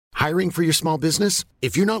Hiring for your small business?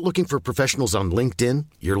 If you're not looking for professionals on LinkedIn,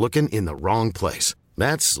 you're looking in the wrong place.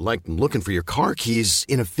 That's like looking for your car keys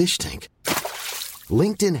in a fish tank.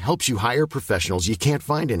 LinkedIn helps you hire professionals you can't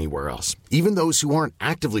find anywhere else, even those who aren't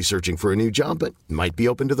actively searching for a new job but might be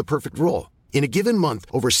open to the perfect role. In a given month,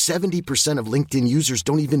 over 70% of LinkedIn users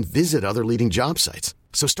don't even visit other leading job sites.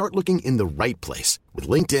 So start looking in the right place. With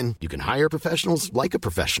LinkedIn, you can hire professionals like a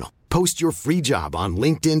professional. Post your free job on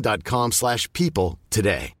linkedin.com/people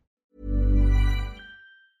today.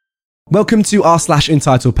 Welcome to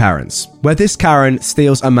r/Entitled Parents, where this Karen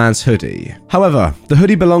steals a man's hoodie. However, the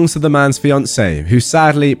hoodie belongs to the man's fiancée, who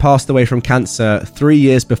sadly passed away from cancer 3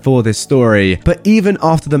 years before this story, but even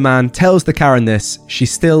after the man tells the Karen this, she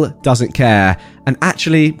still doesn't care, and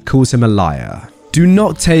actually calls him a liar. Do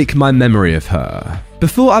not take my memory of her.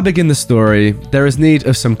 Before I begin the story, there is need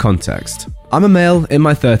of some context. I'm a male in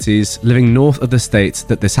my 30s living north of the state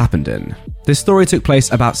that this happened in. This story took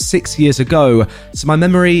place about 6 years ago, so my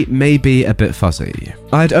memory may be a bit fuzzy.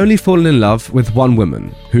 I had only fallen in love with one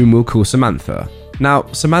woman, whom we'll call Samantha. Now,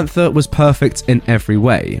 Samantha was perfect in every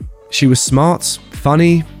way. She was smart,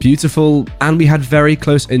 funny, beautiful, and we had very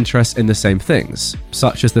close interests in the same things,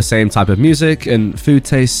 such as the same type of music and food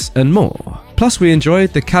tastes and more. Plus, we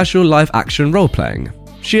enjoyed the casual live-action role-playing.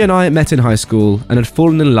 She and I met in high school and had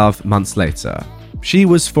fallen in love months later. She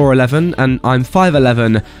was 4'11" and I'm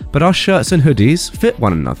 5'11", but our shirts and hoodies fit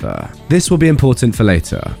one another. This will be important for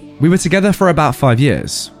later. We were together for about 5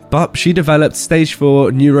 years, but she developed stage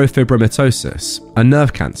 4 neurofibromatosis, a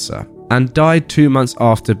nerve cancer, and died 2 months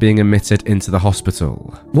after being admitted into the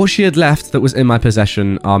hospital. What she had left that was in my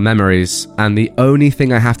possession are memories, and the only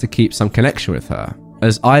thing I have to keep some connection with her,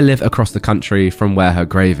 as I live across the country from where her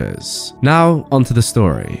grave is. Now, onto the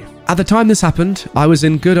story. At the time this happened, I was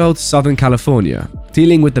in good old Southern California,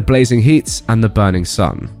 dealing with the blazing heat and the burning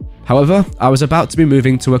sun. However, I was about to be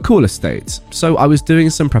moving to a cooler state, so I was doing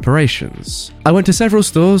some preparations. I went to several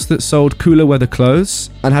stores that sold cooler weather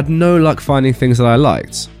clothes and had no luck finding things that I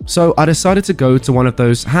liked, so I decided to go to one of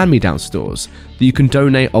those hand-me-down stores that you can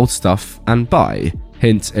donate old stuff and buy.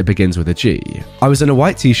 Hint, it begins with a G. I was in a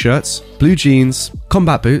white t-shirt, blue jeans,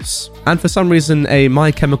 combat boots, and for some reason a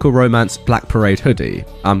My Chemical Romance Black Parade hoodie.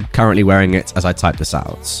 I'm currently wearing it as I type this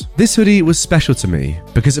out. This hoodie was special to me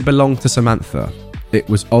because it belonged to Samantha. It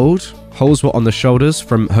was old, holes were on the shoulders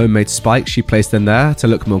from homemade spikes she placed in there to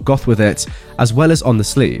look more goth with it, as well as on the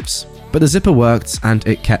sleeves. But the zipper worked and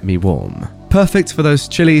it kept me warm. Perfect for those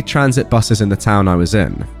chilly transit buses in the town I was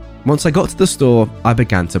in. Once I got to the store, I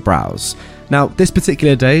began to browse. Now, this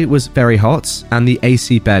particular day was very hot and the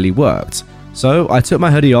AC barely worked, so I took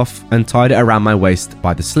my hoodie off and tied it around my waist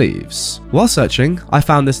by the sleeves. While searching, I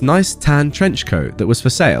found this nice tan trench coat that was for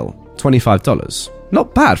sale, $25.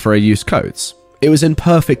 Not bad for a used coat. It was in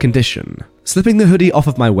perfect condition. Slipping the hoodie off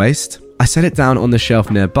of my waist, I set it down on the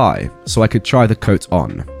shelf nearby so I could try the coat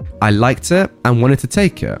on. I liked it and wanted to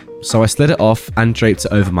take it, so I slid it off and draped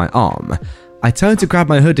it over my arm. I turned to grab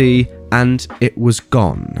my hoodie and it was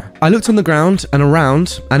gone. I looked on the ground and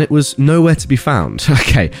around and it was nowhere to be found.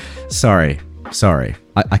 Okay, sorry. I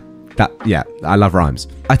love rhymes.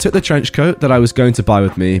 I took the trench coat that I was going to buy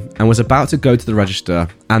with me and was about to go to the register,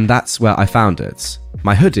 and that's where I found it.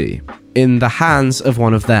 My hoodie, in the hands of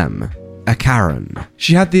one of them, a Karen.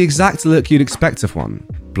 She had the exact look you'd expect of one.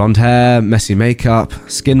 Blonde hair, messy makeup,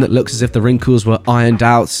 skin that looks as if the wrinkles were ironed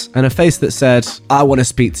out, and a face that said, "I want to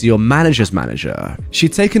speak to your manager's manager."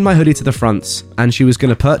 She'd taken my hoodie to the front, and she was going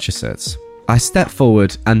to purchase it. I stepped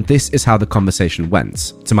forward, and this is how the conversation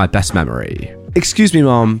went, to my best memory. "Excuse me,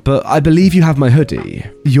 Mom, but I believe you have my hoodie."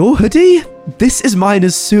 "Your hoodie? This is mine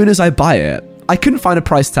as soon as I buy it. I couldn't find a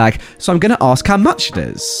price tag, so I'm going to ask how much it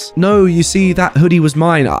is." "No, you see, that hoodie was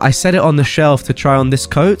mine. I set it on the shelf to try on this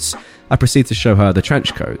coat." I proceed to show her the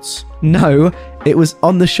trench coats. "No, it was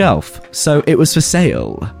on the shelf, so it was for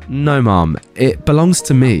sale." "No, Mom, it belongs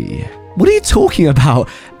to me." "What are you talking about?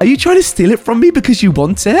 Are you trying to steal it from me because you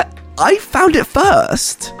want it? I found it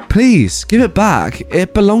first." "Please, give it back.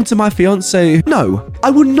 It belonged to my fiancé." "No, I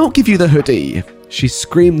will not give you the hoodie." She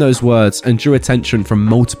screamed those words and drew attention from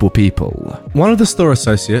multiple people. One of the store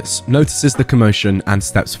associates notices the commotion and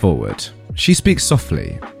steps forward. She speaks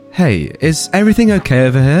softly. "Hey, is everything okay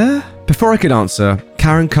over here?" Before I could answer,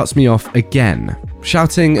 Karen cuts me off again,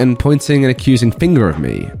 shouting and pointing an accusing finger at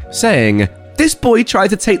me, saying, "This boy tried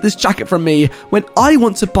to take this jacket from me when I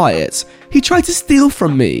want to buy it. He tried to steal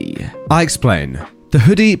from me." I explain, "The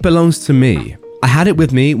hoodie belongs to me. I had it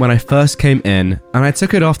with me when I first came in, and I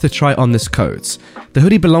took it off to try on this coat. The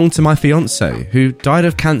hoodie belonged to my fiancé, who died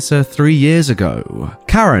of cancer 3 years ago.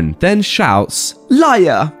 Karen then shouts,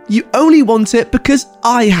 "Liar! You only want it because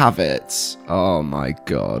I have it." Oh my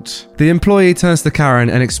god. The employee turns to Karen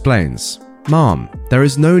and explains, "Mom, there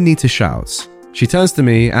is no need to shout." She turns to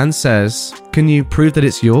me and says, "Can you prove that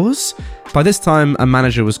it's yours?" By this time, a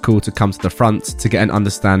manager was called to come to the front to get an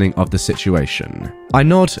understanding of the situation. I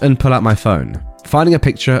nod and pull out my phone, finding a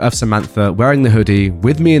picture of Samantha wearing the hoodie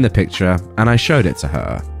with me in the picture, and I showed it to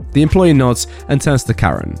her. The employee nods and turns to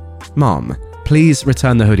Karen. "Mom, please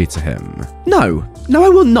return the hoodie to him." No, I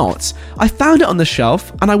will not. I found it on the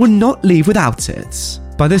shelf and I will not leave without it."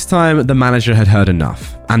 By this time, the manager had heard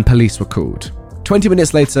enough and police were called. 20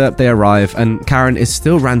 minutes later, they arrive and Karen is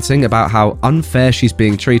still ranting about how unfair she's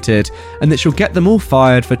being treated and that she'll get them all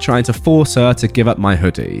fired for trying to force her to give up my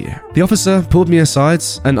hoodie. The officer pulled me aside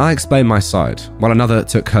and I explained my side, while another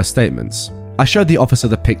took her statements. I showed the officer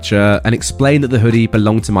the picture and explained that the hoodie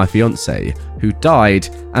belonged to my fiancé, who died,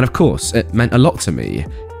 and of course, it meant a lot to me.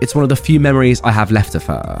 It's one of the few memories I have left of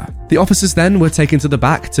her. The officers then were taken to the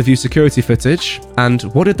back to view security footage, and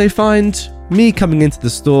what did they find? Me coming into the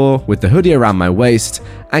store with the hoodie around my waist,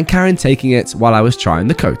 and Karen taking it while I was trying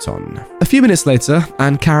the coat on. A few minutes later,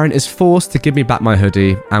 and Karen is forced to give me back my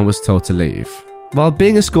hoodie and was told to leave. While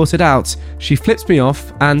being escorted out, she flips me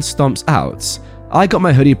off and stomps out. I got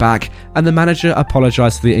my hoodie back, and the manager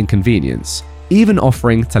apologized for the inconvenience, even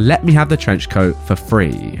offering to let me have the trench coat for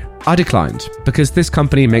free. I declined, because this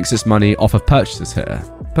company makes its money off of purchases here,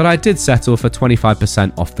 but I did settle for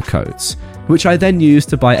 25% off the coats, which I then used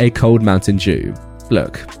to buy a cold Mountain Dew.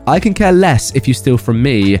 Look, I can care less if you steal from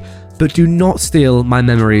me, but do not steal my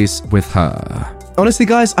memories with her. Honestly,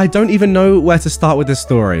 guys, I don't even know where to start with this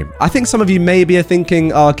story. I think some of you maybe are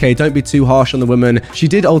thinking, oh, okay, don't be too harsh on the woman. She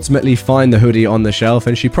did ultimately find the hoodie on the shelf,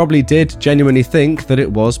 and she probably did genuinely think that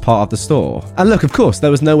it was part of the store. And look, of course,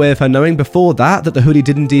 there was no way of her knowing before that the hoodie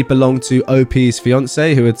did indeed belong to OP's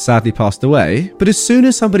fiancé, who had sadly passed away. But as soon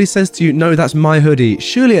as somebody says to you, no, that's my hoodie,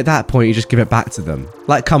 surely at that point you just give it back to them.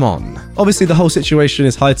 Like, come on. Obviously, the whole situation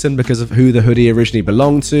is heightened because of who the hoodie originally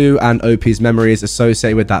belonged to and OP's memories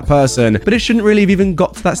associated with that person, but it shouldn't really have even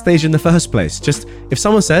got to that stage in the first place. Just, if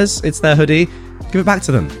someone says it's their hoodie, give it back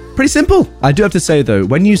to them. Pretty simple. I do have to say though,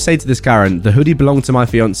 when you say to this Karen, the hoodie belonged to my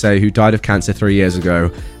fiancé who died of cancer 3 years ago,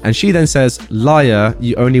 and she then says, liar,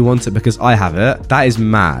 you only want it because I have it, that is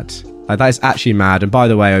mad. Like, that is actually mad. And by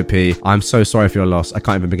the way, OP, I'm so sorry for your loss. I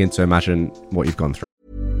can't even begin to imagine what you've gone through.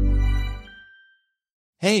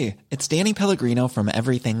 Hey, it's Danny Pellegrino from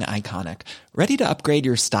Everything Iconic. Ready to upgrade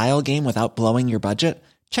your style game without blowing your budget?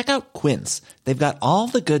 Check out Quince. They've got all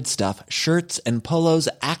the good stuff, shirts and polos,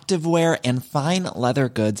 activewear, and fine leather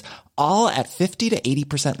goods, all at 50 to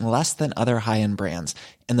 80% less than other high-end brands.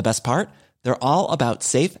 And the best part? They're all about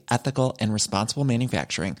safe, ethical, and responsible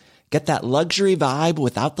manufacturing. Get that luxury vibe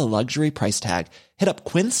without the luxury price tag. Hit up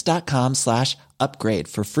quince.com/upgrade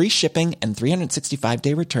for free shipping and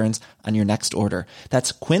 365-day returns on your next order.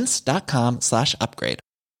 That's quince.com/upgrade.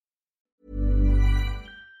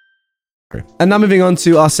 And now moving on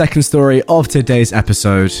to our second story of today's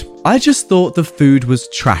episode. I just thought the food was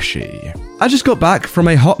trashy. I just got back from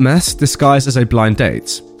a hot mess disguised as a blind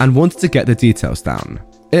date and wanted to get the details down.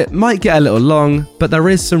 It might get a little long, but there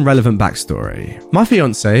is some relevant backstory. My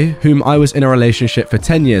fiancé, whom I was in a relationship for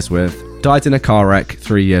 10 years with, died in a car wreck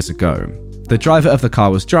 3 years ago. The driver of the car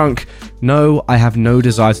was drunk. No, I have no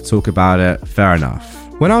desire to talk about it. Fair enough.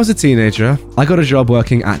 When I was a teenager, I got a job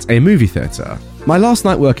working at a movie theatre. My last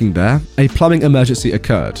night working there, a plumbing emergency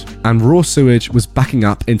occurred, and raw sewage was backing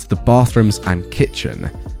up into the bathrooms and kitchen.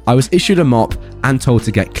 I was issued a mop and told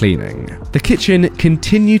to get cleaning. The kitchen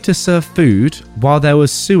continued to serve food while there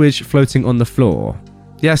was sewage floating on the floor.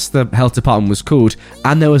 Yes, the health department was called,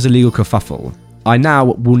 and there was a legal kerfuffle. I now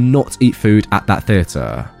will not eat food at that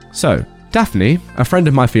theatre. So, Daphne, a friend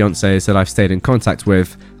of my fiance's that I've stayed in contact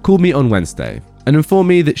with, called me on Wednesday and informed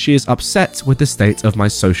me that she is upset with the state of my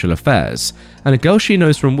social affairs, and a girl she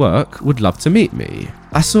knows from work would love to meet me.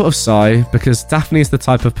 I sort of sigh, because Daphne is the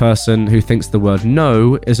type of person who thinks the word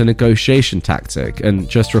no is a negotiation tactic and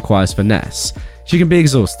just requires finesse. She can be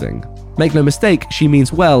exhausting. Make no mistake, she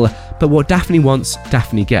means well, but what Daphne wants,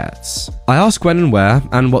 Daphne gets. I ask when and where,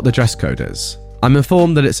 and what the dress code is. I'm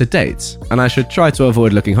informed that it's a date, and I should try to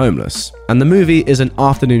avoid looking homeless. And the movie is an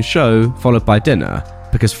afternoon show followed by dinner,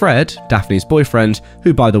 because Fred, Daphne's boyfriend,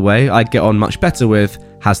 who by the way I'd get on much better with,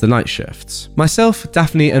 has the night shifts. Myself,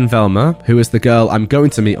 Daphne and Velma, who is the girl I'm going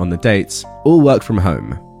to meet on the dates, all work from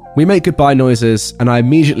home. We make goodbye noises, and I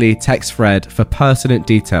immediately text Fred for pertinent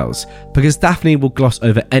details because Daphne will gloss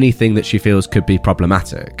over anything that she feels could be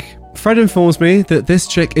problematic. Fred informs me that this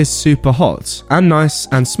chick is super hot and nice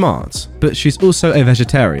and smart, but she's also a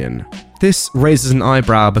vegetarian. This raises an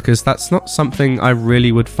eyebrow because that's not something I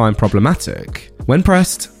really would find problematic. When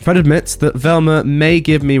pressed, Fred admits that Velma may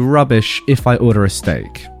give me rubbish if I order a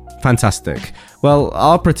steak. Fantastic. Well,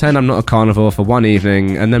 I'll pretend I'm not a carnivore for one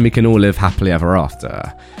evening, and then we can all live happily ever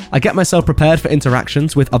after. I get myself prepared for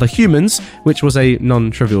interactions with other humans, which was a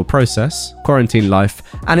non-trivial process, quarantine life,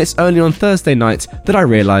 and it's only on Thursday night that I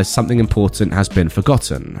realise something important has been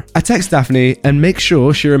forgotten. I text Daphne and make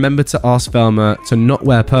sure she remembered to ask Velma to not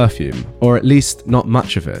wear perfume, or at least not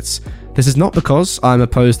much of it. This is not because I'm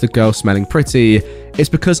opposed to girls smelling pretty, it's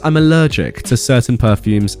because I'm allergic to certain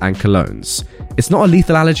perfumes and colognes. It's not a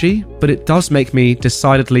lethal allergy, but it does make me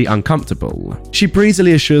decidedly uncomfortable. She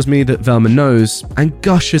breezily assures me that Velma knows, and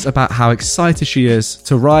gushes about how excited she is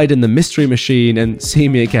to ride in the mystery machine and see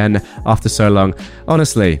me again after so long.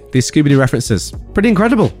 Honestly, these Scooby-Doo references, pretty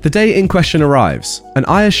incredible. The day in question arrives, and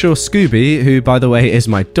I assure Scooby, who by the way is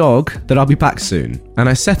my dog, that I'll be back soon, and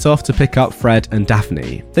I set off to pick up Fred and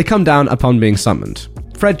Daphne. They come down upon being summoned.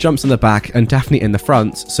 Fred jumps in the back and Daphne in the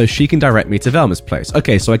front so she can direct me to Velma's place.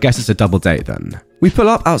 Okay, so I guess it's a double date then. We pull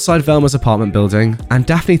up outside Velma's apartment building and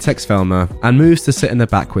Daphne texts Velma and moves to sit in the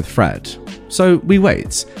back with Fred. So we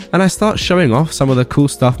wait, and I start showing off some of the cool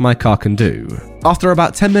stuff my car can do. After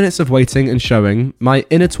about 10 minutes of waiting and showing, my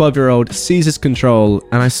inner 12-year-old seizes control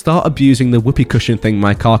and I start abusing the whoopee cushion thing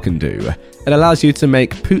my car can do. It allows you to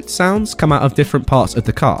make poot sounds come out of different parts of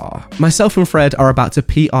the car. Myself and Fred are about to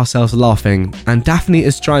pee ourselves laughing, and Daphne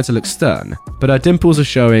is trying to look stern, but her dimples are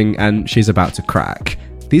showing and she's about to crack.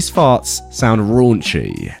 These farts sound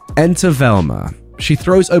raunchy. Enter Velma. She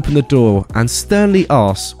throws open the door and sternly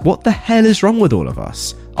asks, what the hell is wrong with all of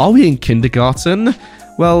us? Are we in kindergarten?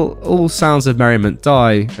 Well, all sounds of merriment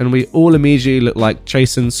die, and we all immediately look like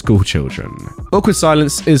chastened schoolchildren. Awkward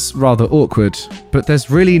silence is rather awkward, but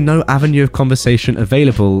there's really no avenue of conversation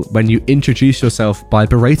available when you introduce yourself by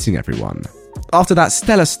berating everyone. After that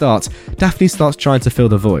stellar start, Daphne starts trying to fill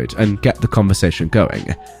the void and get the conversation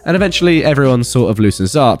going, and eventually everyone sort of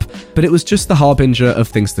loosens up, but it was just the harbinger of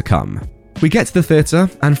things to come. We get to the theatre,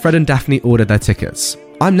 and Fred and Daphne order their tickets.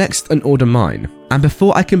 I'm next and order mine, and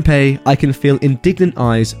before I can pay, I can feel indignant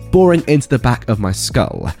eyes boring into the back of my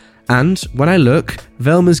skull. And when I look,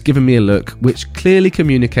 Velma's given me a look which clearly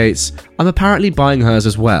communicates I'm apparently buying hers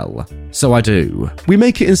as well. So I do. We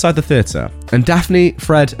make it inside the theatre, and Daphne,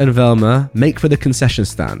 Fred and Velma make for the concession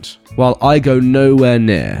stand, while I go nowhere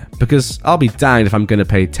near, because I'll be danged if I'm going to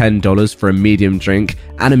pay $10 for a medium drink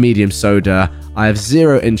and a medium soda I have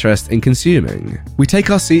zero interest in consuming. We take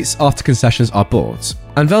our seats after concessions are bought,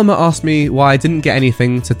 and Velma asked me why I didn't get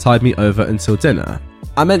anything to tide me over until dinner.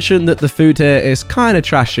 I mentioned that the food here is kinda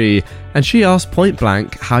trashy, and she asked point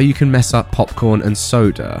blank how you can mess up popcorn and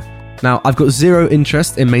soda. Now, I've got zero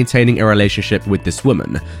interest in maintaining a relationship with this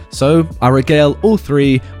woman, so I regale all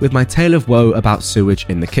three with my tale of woe about sewage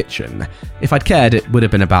in the kitchen. If I'd cared, it would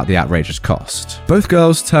have been about the outrageous cost. Both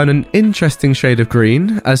girls turn an interesting shade of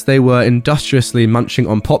green as they were industriously munching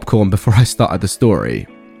on popcorn before I started the story.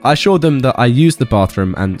 I assured them that I used the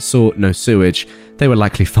bathroom and saw no sewage. They were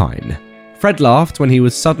likely fine. Fred laughed when he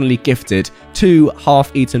was suddenly gifted 2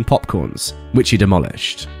 half-eaten popcorns, which he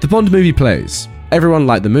demolished. The Bond movie plays. Everyone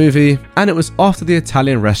liked the movie, and it was after the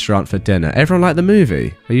Italian restaurant for dinner. Everyone liked the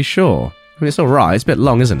movie? Are you sure? I mean, it's alright, it's a bit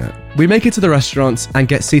long, isn't it? We make it to the restaurant and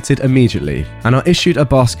get seated immediately, and are issued a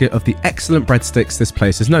basket of the excellent breadsticks this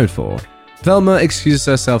place is known for. Velma excuses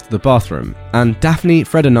herself to the bathroom, and Daphne,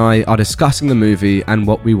 Fred and I are discussing the movie and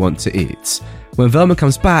what we want to eat. When Velma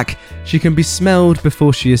comes back, she can be smelled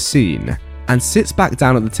before she is seen, and sits back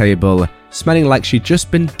down at the table, smelling like she'd just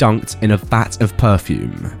been dunked in a vat of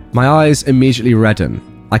perfume. My eyes immediately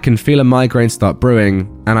redden. I can feel a migraine start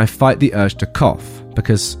brewing, and I fight the urge to cough,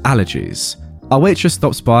 because allergies. Our waitress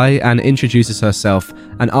stops by and introduces herself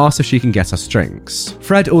and asks if she can get us drinks.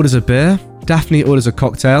 Fred orders a beer, Daphne orders a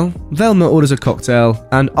cocktail, Velma orders a cocktail,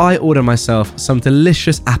 and I order myself some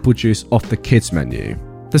delicious apple juice off the kids menu.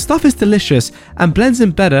 The stuff is delicious and blends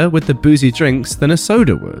in better with the boozy drinks than a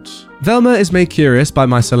soda would. Velma is made curious by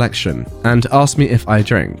my selection and asks me if I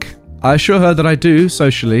drink. I assure her that I do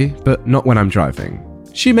socially, but not when I'm driving.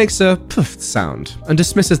 She makes a puff sound and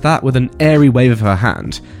dismisses that with an airy wave of her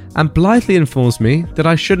hand and blithely informs me that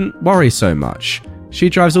I shouldn't worry so much. She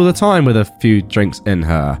drives all the time with a few drinks in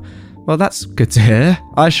her. Well, that's good to hear.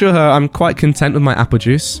 I assure her I'm quite content with my apple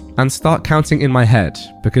juice and start counting in my head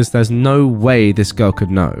because there's no way this girl could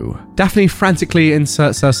know. Daphne frantically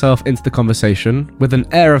inserts herself into the conversation with an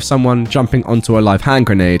air of someone jumping onto a live hand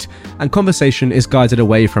grenade, and conversation is guided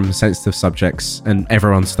away from sensitive subjects and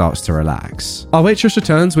everyone starts to relax. Our waitress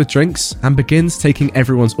returns with drinks and begins taking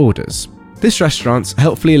everyone's orders. This restaurant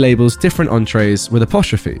helpfully labels different entrees with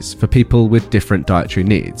apostrophes for people with different dietary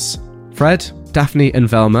needs. Fred, Daphne and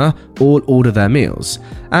Velma all order their meals,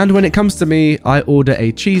 and when it comes to me, I order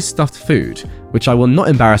a cheese-stuffed food, which I will not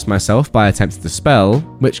embarrass myself by attempting to spell,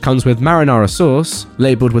 which comes with marinara sauce,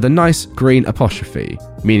 labelled with a nice green apostrophe,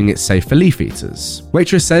 meaning it's safe for leaf eaters.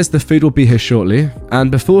 Waitress says the food will be here shortly,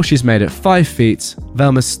 and before she's made it 5 feet,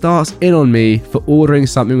 Velma starts in on me for ordering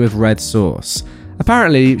something with red sauce.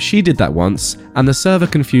 Apparently, she did that once, and the server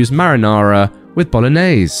confused marinara with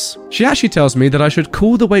bolognese. She actually tells me that I should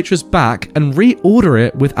call the waitress back and reorder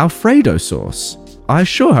it with Alfredo sauce. I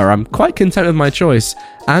assure her I'm quite content with my choice,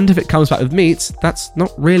 and if it comes back with meat, that's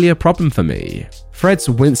not really a problem for me. Fred's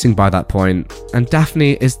wincing by that point, and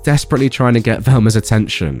Daphne is desperately trying to get Velma's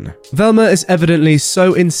attention. Velma is evidently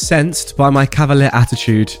so incensed by my cavalier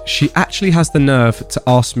attitude, she actually has the nerve to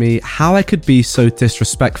ask me how I could be so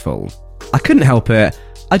disrespectful. I couldn't help it,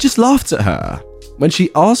 I just laughed at her. When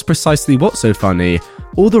she asked precisely what's so funny,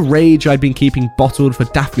 all the rage I'd been keeping bottled for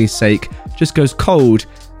Daphne's sake just goes cold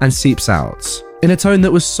and seeps out. In a tone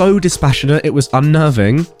that was so dispassionate it was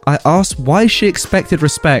unnerving, I asked why she expected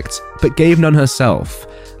respect but gave none herself.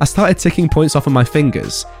 I started ticking points off on my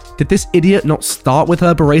fingers. Did this idiot not start with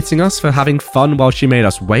her berating us for having fun while she made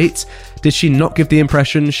us wait? Did she not give the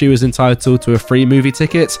impression she was entitled to a free movie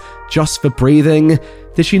ticket just for breathing?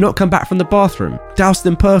 Did she not come back from the bathroom, doused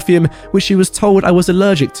in perfume which she was told I was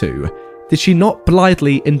allergic to? Did she not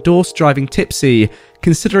blithely endorse driving tipsy,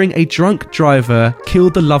 considering a drunk driver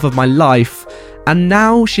killed the love of my life? And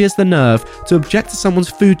now she has the nerve to object to someone's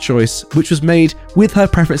food choice, which was made with her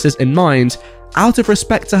preferences in mind, out of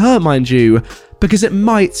respect to her, mind you, because it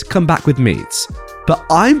might come back with meat. But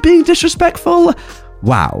I'm being disrespectful?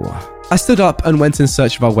 Wow. I stood up and went in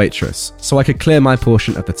search of our waitress, so I could clear my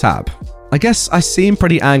portion of the tab. I guess I seemed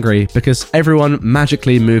pretty angry because everyone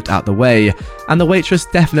magically moved out the way, and the waitress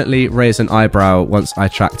definitely raised an eyebrow once I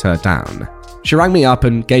tracked her down. She rang me up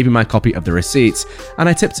and gave me my copy of the receipt, and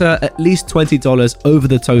I tipped her at least $20 over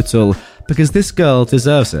the total because this girl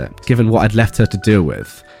deserves it, given what I'd left her to deal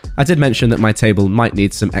with. I did mention that my table might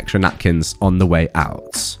need some extra napkins on the way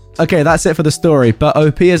out. Okay, that's it for the story, but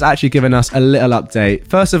OP has actually given us a little update.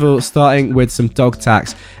 First of all, starting with some dog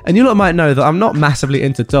tax. And you lot might know that I'm not massively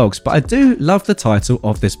into dogs, but I do love the title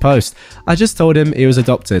of this post. I just told him he was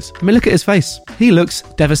adopted. I mean, look at his face. He looks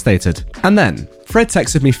devastated. And then, Fred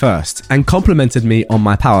texted me first and complimented me on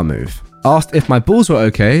my power move. Asked if my balls were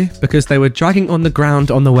okay because they were dragging on the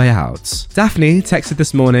ground on the way out. Daphne texted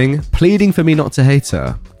this morning, pleading for me not to hate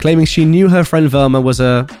her, claiming she knew her friend Velma was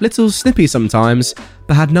a little snippy sometimes,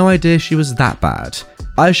 but had no idea she was that bad.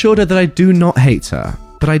 I assured her that I do not hate her,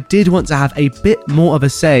 but I did want to have a bit more of a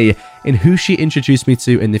say in who she introduced me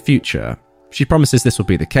to in the future. She promises this will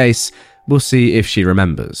be the case. We'll see if she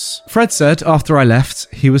remembers. Fred said after I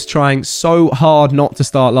left, he was trying so hard not to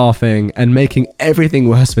start laughing and making everything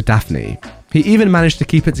worse for Daphne. He even managed to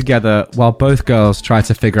keep it together while both girls tried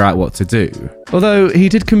to figure out what to do. Although he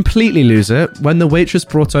did completely lose it when the waitress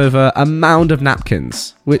brought over a mound of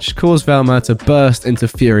napkins, which caused Velma to burst into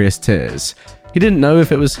furious tears. He didn't know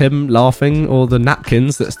if it was him laughing or the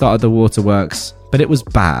napkins that started the waterworks, but it was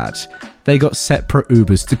bad. They got separate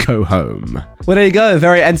Ubers to go home. Well, there you go.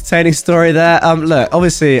 Very entertaining story there. Look,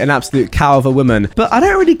 obviously an absolute cow of a woman, but I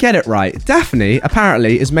don't really get it right. Daphne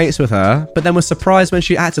apparently is mates with her, but then was surprised when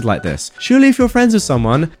she acted like this. Surely if you're friends with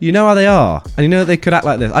someone, you know how they are, and you know that they could act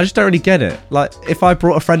like this. I just don't really get it. Like, if I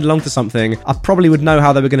brought a friend along to something, I probably would know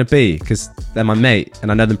how they were going to be, because they're my mate,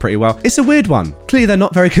 and I know them pretty well. It's a weird one. Clearly, they're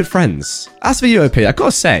not very good friends. As for you, OP, I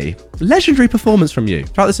gotta say, legendary performance from you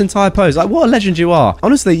throughout this entire pose. Like, what a legend you are.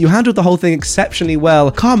 Honestly, you handled the whole thing exceptionally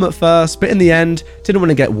well. Calm at first, but in the end, didn't want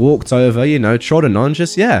to get walked over, trodden on.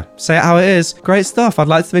 Just, say it how it is. Great stuff. I'd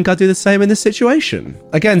like to think I'd do the same in this situation.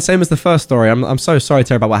 Again, same as the first story. I'm so sorry to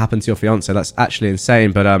hear about what happened to your fiance. That's actually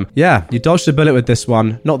insane. But you dodged a bullet with this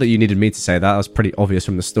one. Not that you needed me to say that. That was pretty obvious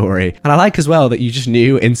from the story. And I like as well that you just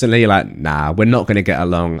knew instantly, like, nah, we're not going to get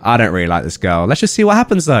along. I don't really like this girl. Let's just see what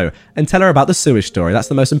happens though, and tell her about the sewage story. That's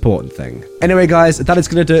the most important thing. Anyway, guys, that is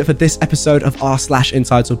going to do it for this episode of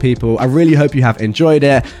r/entitled people. I really hope you have enjoyed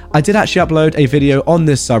it. I did actually upload a video on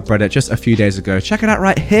this subreddit just a few days ago. Check it out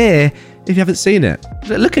right here if you haven't seen it.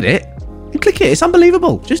 Look at it. and click it. It's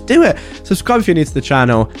unbelievable. Just do it. Subscribe if you're new to the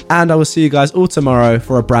channel, and I will see you guys all tomorrow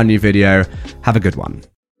for a brand new video. Have a good one.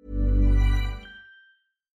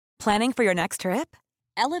 Planning for your next trip?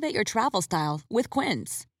 Elevate your travel style with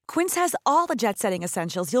Quince. Quince has all the jet-setting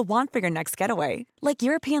essentials you'll want for your next getaway, like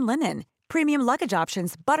European linen, premium luggage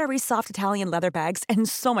options, buttery soft Italian leather bags, and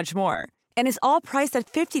so much more. And is all priced at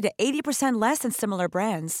 50 to 80% less than similar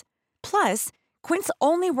brands. Plus, Quince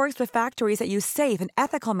only works with factories that use safe and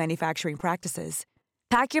ethical manufacturing practices.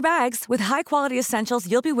 Pack your bags with high-quality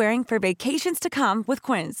essentials you'll be wearing for vacations to come with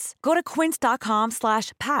Quince. Go to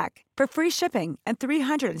quince.com/pack for free shipping and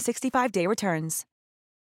 365-day returns.